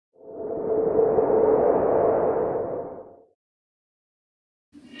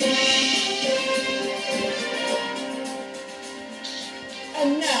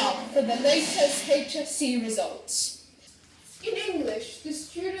for the latest HSC results. In English, the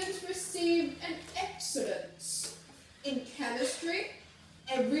students received an excellence. In chemistry,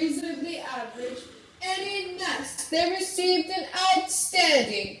 a reasonably average. And in maths, they received an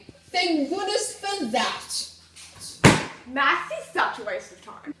outstanding. Thank goodness for that. Maths is such a waste of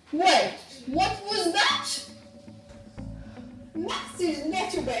time. Wait, what was that? Maths is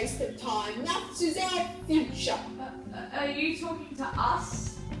not a waste of time. Maths is our future. Are you talking to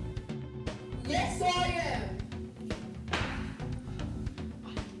us? Yes, I am.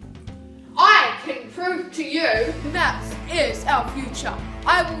 I can prove to you maths is our future.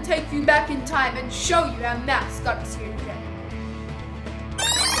 I will take you back in time and show you how maths got us here today.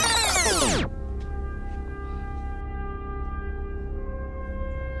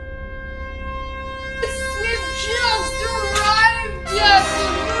 We've just arrived at the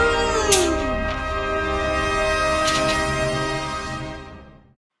moon!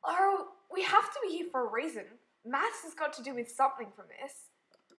 Oh, we have to be here for a reason. Maths has got to do with something from this.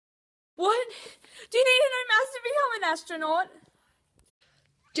 What? Do you need to know maths to become an astronaut?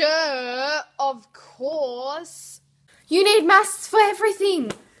 Duh, of course. You need maths for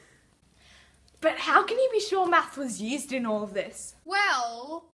everything. But how can you be sure maths was used in all of this?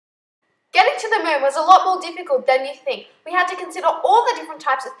 Well, Getting to the moon was a lot more difficult than you think. We had to consider all the different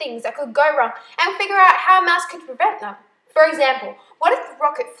types of things that could go wrong and figure out how maths could prevent them. For example, what if the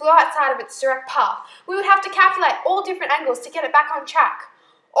rocket flew outside of its direct path? We would have to calculate all different angles to get it back on track.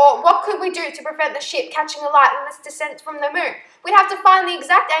 Or what could we do to prevent the ship catching a light on its descent from the moon? We'd have to find the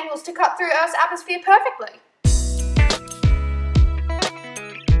exact angles to cut through Earth's atmosphere perfectly.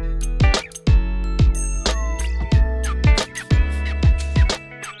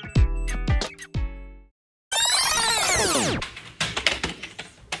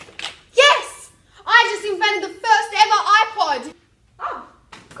 Yes! I just invented the first ever iPod! oh,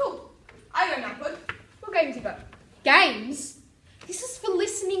 cool. I got an iPod. What games you got? Games? This is for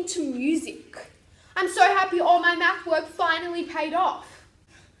listening to music. I'm so happy all my math work finally paid off.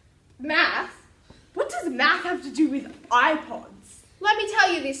 Math? What does math have to do with iPods? Let me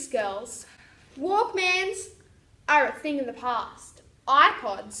tell you this, girls. Walkmans are a thing of the past.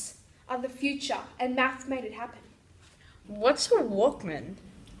 iPods are the future, and math made it happen. What's a Walkman?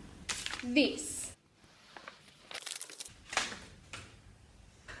 This.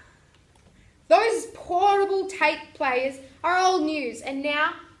 Those portable tape players are old news, and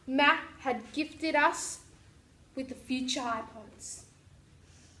now math had gifted us with the future iPods.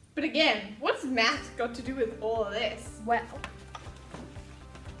 But again, what's math got to do with all of this? Well,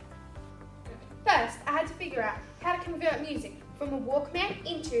 first I had to figure out how to convert music from a Walkman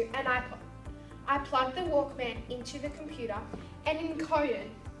into an iPod. I plugged the Walkman into the computer and encoded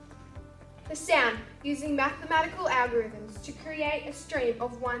the sound using mathematical algorithms to create a stream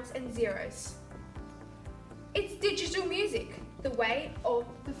of ones and zeros. It's digital music, the way of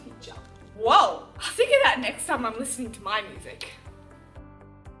the future. Whoa! I'll think of that next time I'm listening to my music.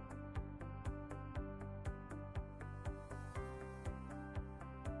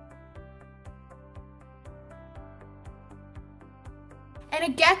 And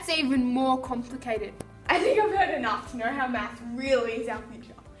it gets even more complicated. I think I've heard enough to know how math really is our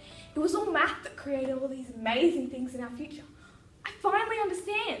future. It was all math that created all these amazing things in our future. I finally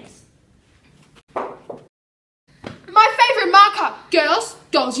understand. My favourite marker!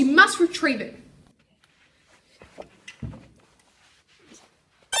 Girls, you must retrieve it.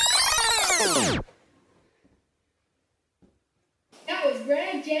 That was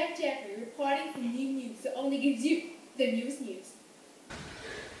Brad Jeffrey reporting from New News that only gives you the newest news.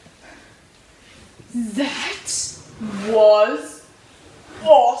 That was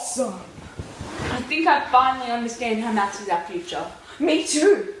awesome! I think I finally understand how maths is our future. Me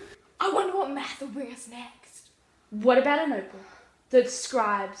too. I wonder what math will bring us next. What about a notebook that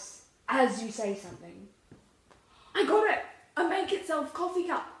describes as you say something? I got it. A make itself coffee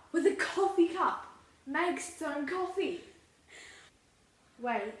cup with a coffee cup. Makes its own coffee.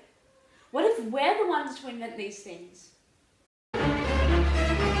 Wait, what if we're the ones to invent these things?